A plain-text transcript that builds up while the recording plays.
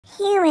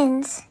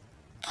humans,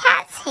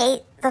 cats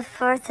hate the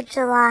 4th of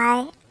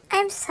July,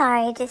 I'm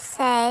sorry to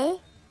say.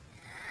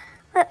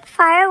 But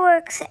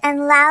fireworks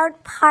and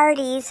loud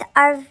parties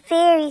are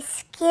very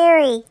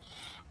scary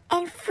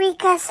and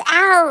freak us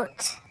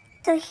out.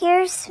 So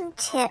here's some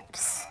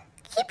tips.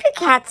 Keep your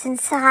cats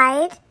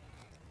inside.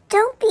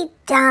 Don't be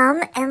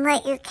dumb and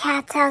let your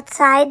cats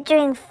outside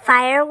during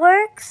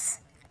fireworks.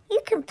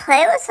 You can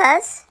play with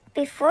us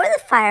before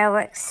the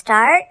fireworks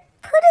start.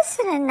 Put us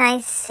in a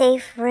nice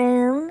safe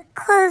room.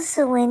 Close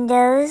the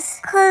windows.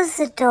 Close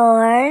the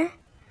door.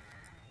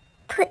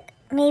 Put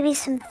maybe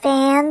some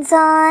fans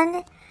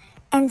on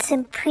and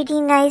some pretty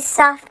nice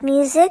soft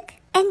music.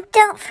 And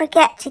don't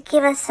forget to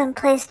give us some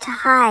place to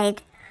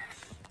hide.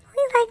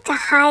 We like to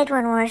hide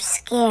when we're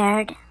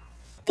scared.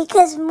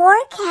 Because more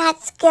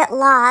cats get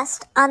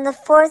lost on the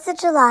 4th of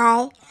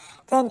July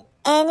than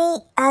any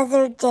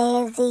other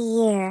day of the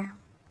year.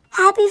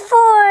 Happy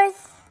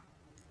 4th!